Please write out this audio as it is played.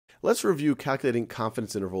let's review calculating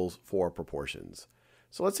confidence intervals for proportions.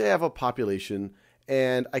 So let's say I have a population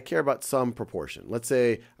and I care about some proportion. Let's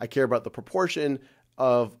say I care about the proportion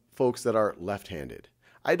of folks that are left-handed.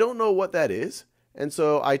 I don't know what that is, and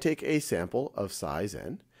so I take a sample of size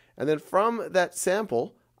n, and then from that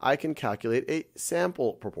sample, I can calculate a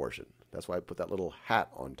sample proportion. That's why I put that little hat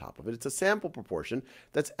on top of it. It's a sample proportion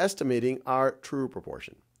that's estimating our true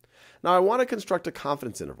proportion. Now I want to construct a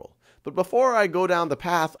confidence interval, but before I go down the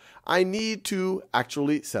path, I need to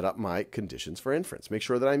actually set up my conditions for inference, make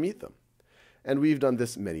sure that I meet them. And we've done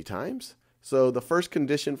this many times. So the first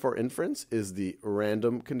condition for inference is the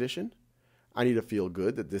random condition. I need to feel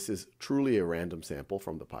good that this is truly a random sample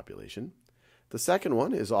from the population. The second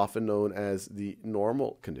one is often known as the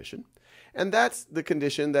normal condition. And that's the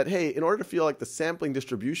condition that, hey, in order to feel like the sampling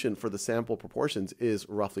distribution for the sample proportions is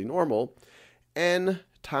roughly normal, n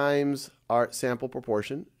times our sample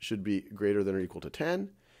proportion should be greater than or equal to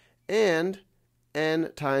 10, and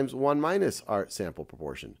n times 1 minus our sample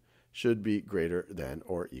proportion should be greater than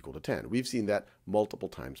or equal to 10. We've seen that multiple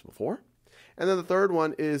times before. And then the third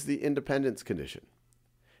one is the independence condition.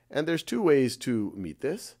 And there's two ways to meet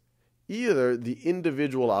this. Either the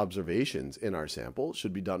individual observations in our sample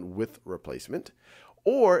should be done with replacement,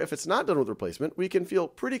 or if it's not done with replacement, we can feel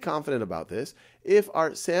pretty confident about this if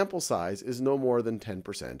our sample size is no more than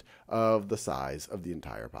 10% of the size of the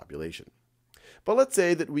entire population. But let's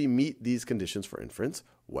say that we meet these conditions for inference.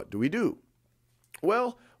 What do?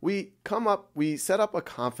 Well, we set up a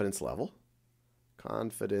confidence level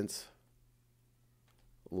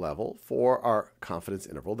for our confidence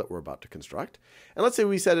interval that we're about to construct. And let's say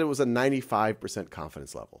we said it was a 95%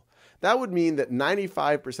 confidence level. That would mean that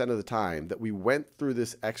 95% of the time that we went through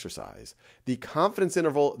this exercise, the confidence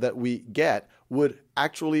interval that we get would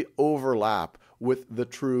actually overlap with the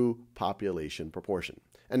true population proportion.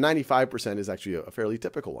 And 95% is actually a fairly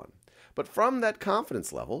typical one. But from that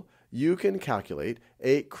confidence level, you can calculate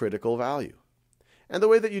a critical value. And the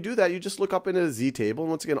way that you do that, you just look up in a z-table. And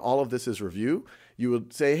once again, all of this is review. You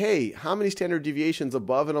would say, hey, how many standard deviations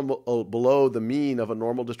above and below the mean of a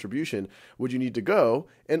normal distribution would you need to go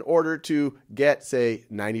in order to get, say,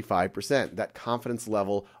 95%, that confidence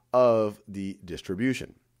level of the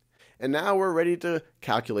distribution? And now we're ready to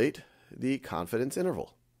calculate the confidence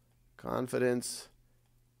interval. Confidence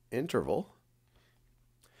interval.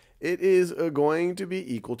 It is going to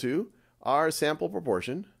be equal to our sample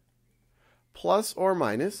proportion plus or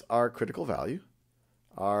minus our critical value,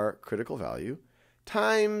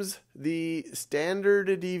 times the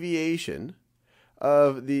standard deviation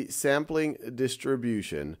of the sampling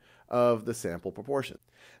distribution of the sample proportion.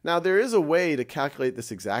 Now, there is a way to calculate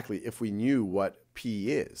this exactly if we knew what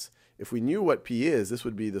p is. If we knew what p is, this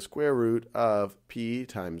would be the square root of p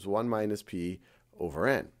times 1 minus p over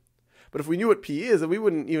n. But if we knew what p is, then we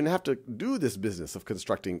wouldn't even have to do this business of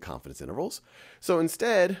constructing confidence intervals. So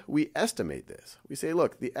instead, we estimate this. We say,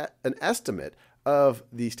 look, an estimate of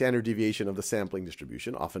the standard deviation of the sampling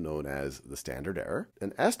distribution, often known as the standard error,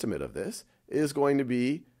 an estimate of this is going to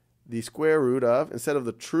be the square root of, instead of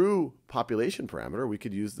the true population parameter, we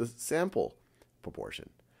could use the sample proportion.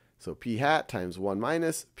 So p hat times 1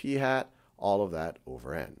 minus p hat, all of that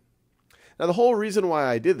over n. Now, the whole reason why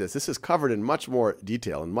I did this is covered in much more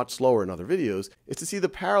detail and much slower in other videos, is to see the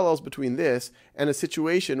parallels between this and a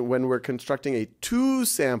situation when we're constructing a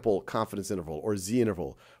two-sample confidence interval, or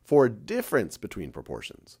z-interval, for a difference between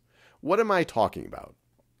proportions. What am I talking about?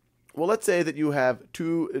 Well, let's say that you have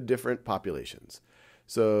two different populations.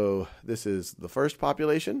 So this is the first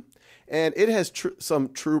population, and it has some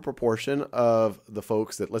true proportion of the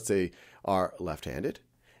folks that, let's say, are left-handed.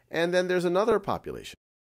 And then there's another population.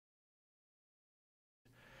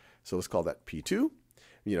 So let's call that P2.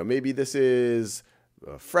 Maybe this is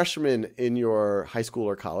freshmen in your high school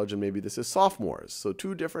or college, and maybe this is sophomores. So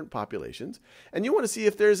two different populations. And you want to see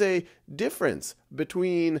if there's a difference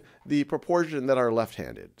between the proportion that are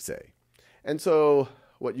left-handed, say. And so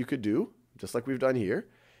what you could do, just like we've done here,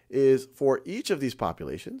 is for each of these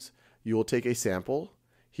populations, you will take a sample.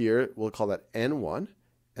 Here, we'll call that N1.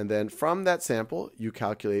 And then from that sample, you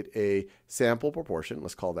calculate a sample proportion.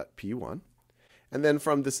 Let's call that P1. And then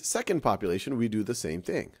from this second population, we do the same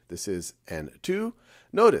thing. This is N2.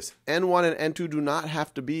 Notice, N1 and N2 do not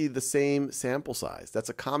have to be the same sample size. That's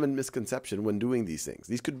a common misconception when doing these things.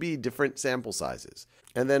 These could be different sample sizes.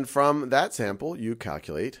 And then from that sample, you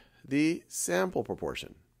calculate the sample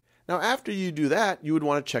proportion. Now, after you do that, you would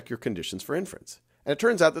want to check your conditions for inference. And it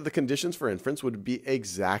turns out that the conditions for inference would be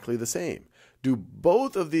exactly the same. Do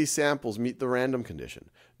both of these samples meet the random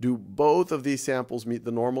condition? Do both of these samples meet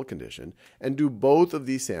the normal condition? And do both of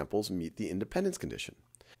these samples meet the independence condition?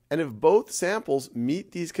 And if both samples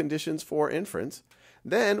meet these conditions for inference,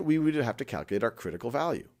 then we would have to calculate our critical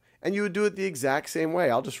value. And you would do it the exact same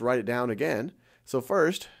way. I'll just write it down again. So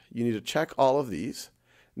first, you need to check all of these.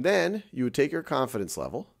 Then you would take your confidence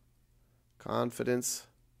level,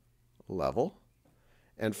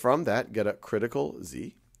 and from that get a critical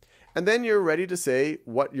z. And then you're ready to say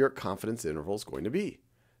what your confidence interval is going to be.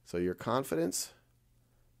 So your confidence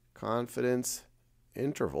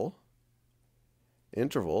interval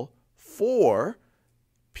for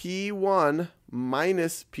P1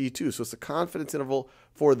 minus P2. So it's the confidence interval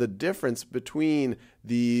for the difference between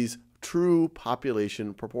these true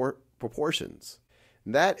population proportions.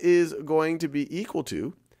 That is going to be equal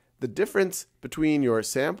to the difference between your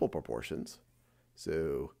sample proportions.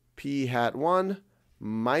 So P hat 1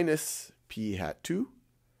 minus P hat 2,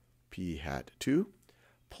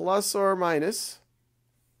 plus or minus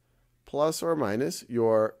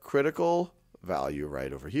your critical value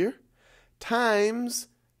right over here, times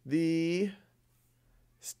the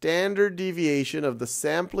standard deviation of the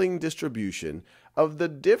sampling distribution of the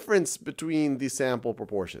difference between the sample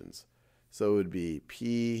proportions. So it would be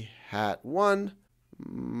P hat 1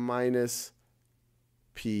 minus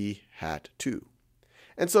P hat 2.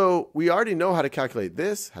 And so we already know how to calculate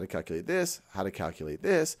this, how to calculate this, how to calculate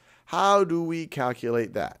this. How do we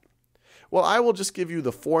calculate that? Well, I will just give you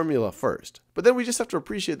the formula first, but then we just have to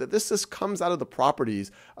appreciate that this just comes out of the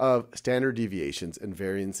properties of standard deviations and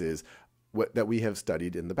variances that we have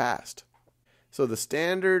studied in the past. So the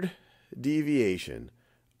standard deviation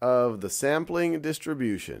of the sampling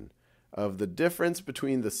distribution of the difference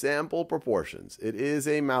between the sample proportions, it is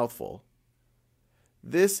a mouthful.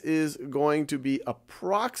 This is going to be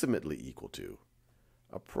approximately equal to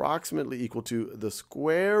the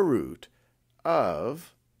square root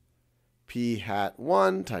of P hat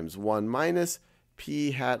 1 times 1 minus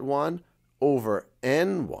P hat 1 over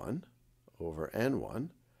N1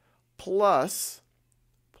 plus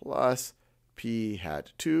P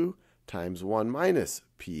hat 2 times 1 minus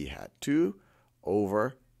P hat 2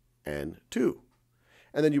 over N2.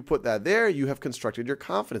 And then you put that there, you have constructed your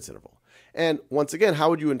confidence interval. And once again, how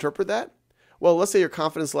would you interpret that? Well, let's say your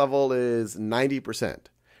confidence level is 90%.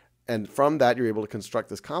 And from that, you're able to construct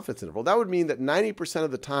this confidence interval. That would mean that 90%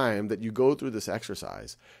 of the time that you go through this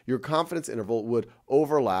exercise, your confidence interval would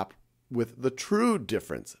overlap with the true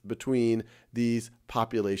difference between these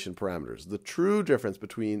population parameters, the true difference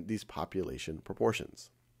between these population proportions.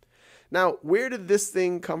 Now, where did this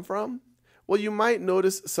thing come from? Well, you might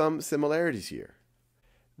notice some similarities here.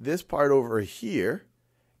 This part over here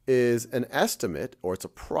is an estimate, or it's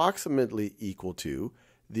approximately equal to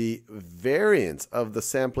the variance of the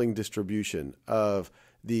sampling distribution of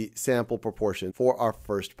the sample proportion for our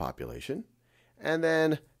first population. And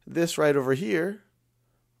then this right over here,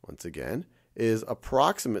 once again, is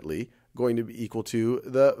approximately going to be equal to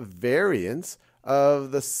the variance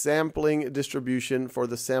of the sampling distribution for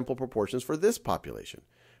the sample proportions for this population,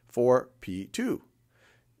 for P2.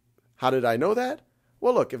 How did I know that?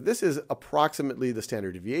 Well, look, if this is approximately the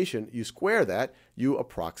standard deviation, you square that, you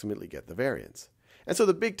approximately get the variance. And so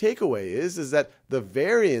the big takeaway is that the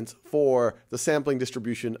variance for the sampling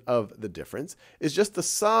distribution of the difference is just the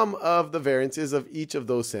sum of the variances of each of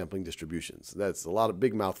those sampling distributions. That's a lot of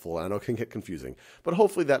big mouthful. I know it can get confusing, but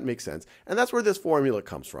hopefully that makes sense. And that's where this formula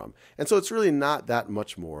comes from. And so it's really not that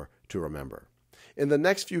much more to remember. In the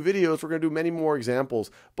next few videos, we're going to do many more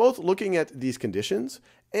examples, both looking at these conditions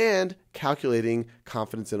and calculating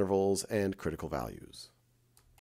confidence intervals and critical values.